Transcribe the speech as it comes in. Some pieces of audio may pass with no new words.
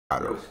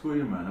Yo, screw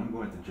you, man. I'm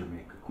going to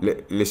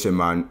Jamaica. Listen,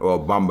 man, or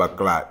Bomba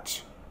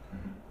Clat.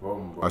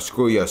 Or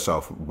screw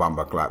yourself,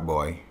 Bomba Clat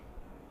boy.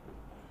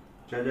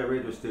 Jaja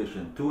radio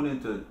station. Tune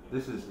into.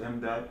 This is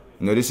M-Dot.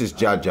 No, this is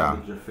Jaja.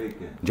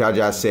 Faking.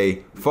 Jaja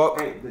say,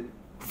 fuck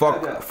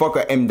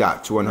a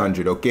M-Dot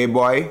 100, okay,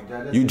 boy?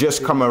 You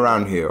just come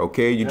around here,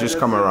 okay? You just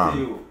come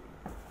around.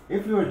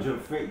 If you're a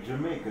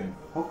Jamaican,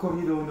 how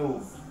come you don't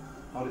know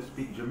how to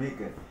speak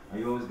Jamaican? And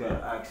you always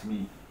gotta ask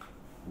me,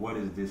 what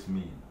does this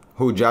mean?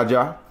 Who,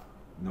 Jaja?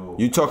 No.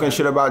 You talking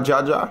shit about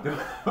Jaja? Don't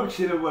talk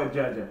shit about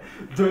Jaja.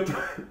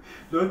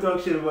 Don't talk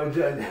shit about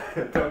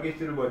Jaja. Talking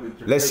shit about the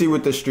Jamaican. Let's see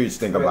what the streets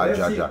think about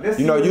Jaja.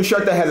 You know, you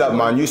shut the hell up,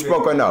 man. You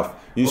spoke enough.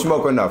 You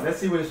spoke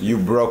enough. You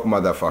broke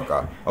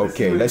motherfucker.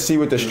 Okay, let's see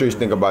what the streets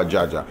think about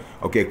Jaja.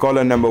 Okay,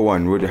 caller number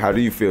 1. How do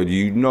you feel? Do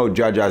you know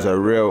Jaja's a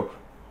real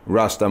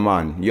Rasta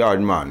man,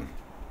 yard man?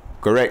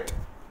 Correct?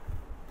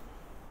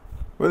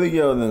 What the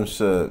girl them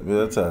said?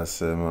 That's what I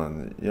say,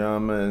 man. Yeah,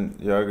 man.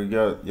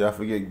 Y'all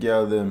forget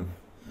girl them.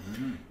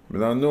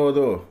 But I know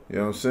though. You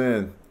know what I'm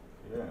saying?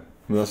 Yeah.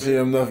 I don't see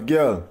enough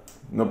girl.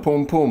 No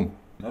pum pum.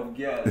 Enough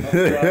girl,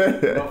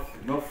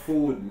 enough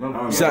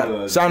food,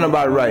 Sound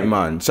about right,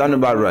 man. Sound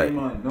about right.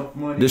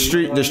 The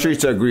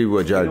streets agree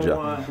with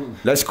Jaja.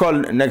 Let's call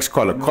next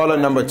caller. Caller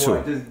number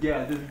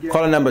 2.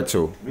 Caller number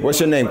 2. What's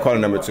your name? Caller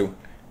number 2.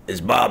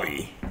 It's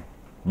Bobby.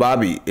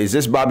 Bobby, is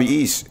this Bobby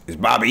East? It's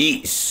Bobby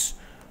East.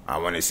 I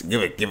want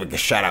to give a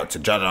shout out to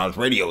Jaja's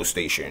radio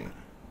station.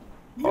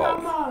 Yeah,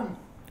 man.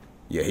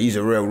 Yeah, he's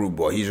a real rude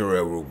boy. He's a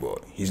real rude boy.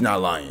 He's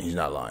not lying. He's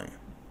not lying.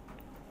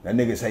 That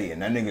nigga's hating.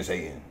 That nigga's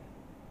hating.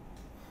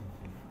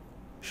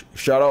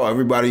 Shout out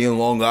everybody in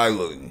Long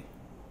Island.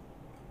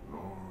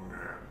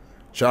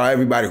 Shout out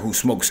everybody who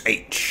smokes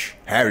H.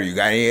 Harry, you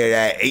got any of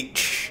that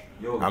H?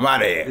 Yo, I'm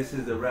out of here. This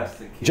is the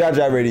Rasta Kid.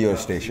 Jaja radio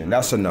station.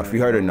 That's enough.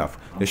 You heard enough.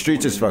 The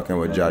streets is fucking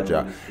with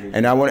Jaja.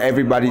 And I want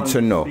everybody to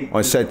know,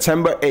 on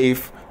September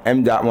 8th,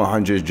 M-Dot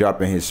 100 is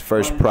dropping his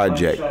first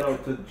project. Shout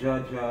out to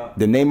Jaja.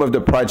 The name of the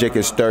project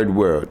is Third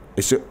World.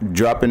 It's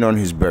dropping on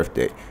his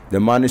birthday. The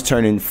man is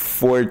turning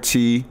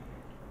 40.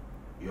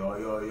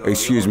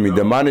 Excuse me.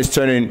 The man is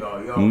turning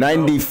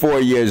 94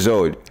 years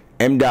old.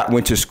 M-Dot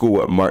went to school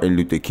with Martin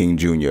Luther King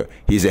Jr.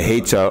 He's a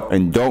hater,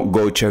 and don't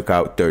go check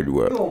out Third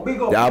World.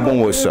 The album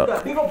will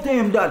suck. Big up to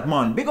M-Dot,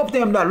 man. Big up to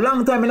M-Dot.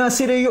 Long time in I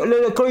see the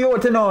little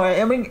coyote, you know.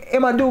 I mean,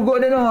 him a do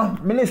good, you know.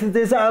 I listen to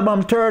this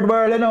album, Third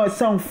World, you know.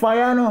 It's on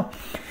fire, you know.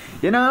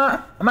 You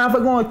know, I'm have to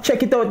go and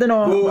check it out, you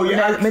know. Oh,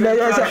 yeah, Me there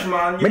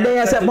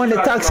you say, on the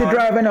taxi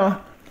driver, you know.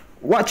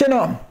 Watch, you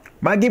know.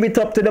 Man, give it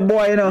up to the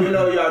boy, you know.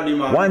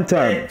 One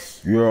time.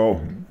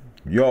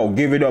 Yo,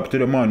 give it up to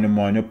the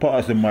man, You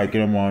pass the mic,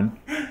 man.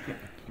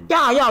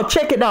 Yo,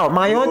 check it out,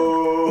 my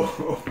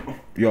youth.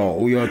 Yo,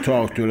 who you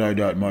talk to like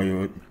that, my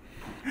youth?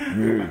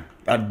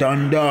 A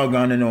Dan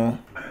Dagan, you know.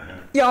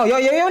 Yo,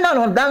 you know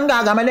no Dan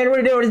Dagan. I mean,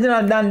 the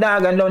original Dan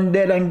Dagan done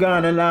dead and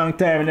gone a long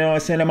time, you know.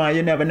 Saying, man,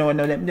 you never know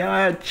them.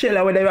 Yo, chill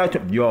out with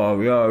them. Yo,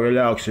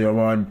 relax, yo,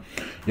 man.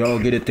 Yo,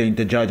 get a thing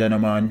to Jaja,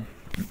 man.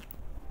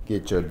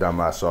 Get your dumb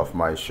ass off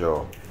my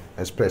show.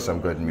 Let's play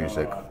some good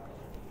music.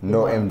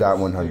 No M-Dot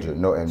 100,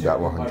 no M-Dot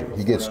 100.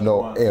 He gets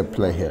no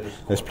airplay here.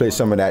 Let's play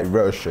some of that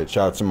real shit.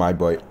 Shout out to my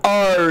boy,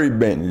 Ari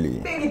Bentley.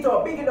 Big it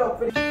up.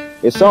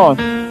 It's on.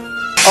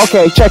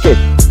 Okay, check it.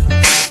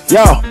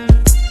 Yo,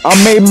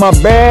 I made my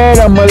bed,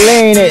 I'ma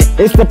lay in it.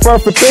 It's the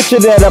perfect picture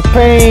that I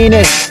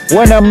painted.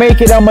 When I make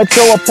it, I'ma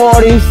throw a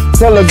parties.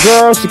 Tell the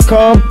girls to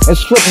come and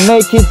strip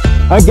naked.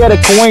 I get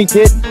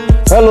acquainted.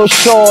 Hello,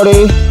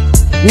 shorty.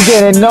 You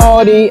getting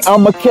naughty,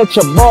 I'ma catch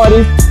a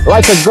body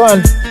like a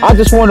gun. I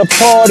just wanna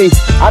party.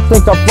 I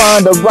think I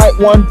find the right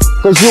one.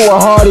 Cause you a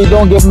hardy,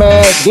 don't get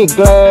mad, get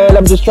glad.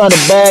 I'm just trying to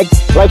bag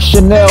like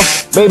Chanel.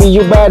 Baby,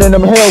 you bad in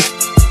them hills.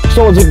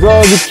 Soldier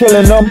girl, you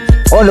killing them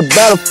on the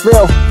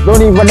battlefield.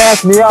 Don't even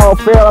ask me how I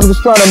feel. I'm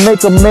just trying to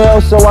make a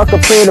meal so I can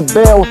pay the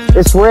bill.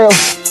 It's real,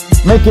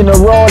 making a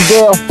raw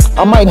deal.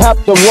 I might have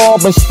to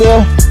rob and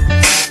steal,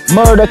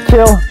 murder,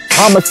 kill.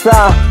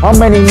 Homicide, how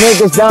many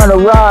niggas down the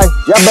ride?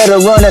 Y'all better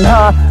run and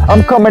hide.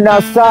 I'm coming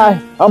outside,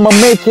 I'ma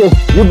make it.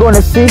 You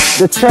gonna see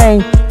the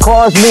chain.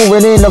 Cars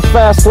moving in the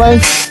fast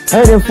lane,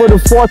 heading for the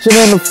fortune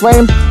and the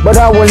fame. But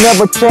I will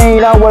never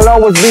change, I will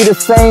always be the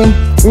same.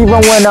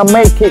 Even when I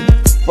make it,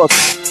 fuck.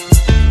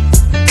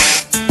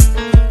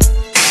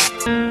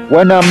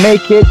 When I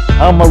make it,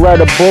 I'ma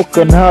write a book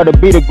on how to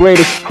be the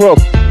greatest crook.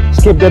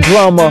 Skip the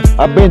drama,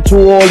 I've been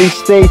through all these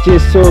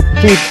stages, so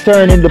keep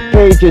turning the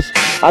pages.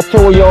 I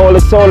told y'all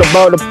it's all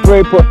about the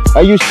paper.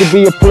 I used to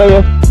be a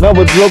player, now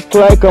it look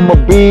like I'ma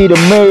be the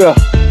mayor.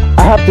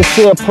 I have to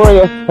say a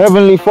prayer.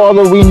 Heavenly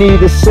Father, we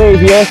need a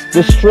savior.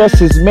 The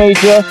stress is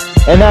major,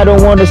 and I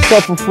don't want to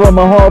suffer from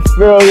a heart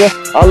failure.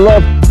 I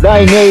love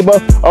thy neighbor,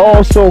 I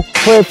also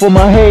pray for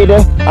my hater.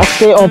 I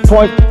stay on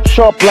point,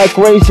 sharp like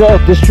razor.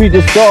 The street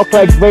is dark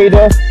like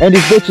Vader, and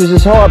these bitches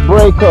is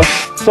heartbreaker.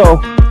 So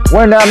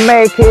when I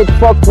make it,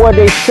 fuck what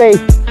they say.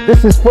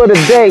 This is for the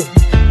day,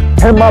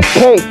 and my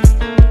pay.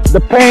 The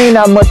pain,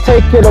 I'ma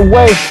take it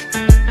away.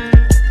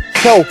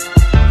 So,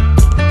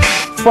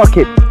 fuck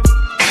it.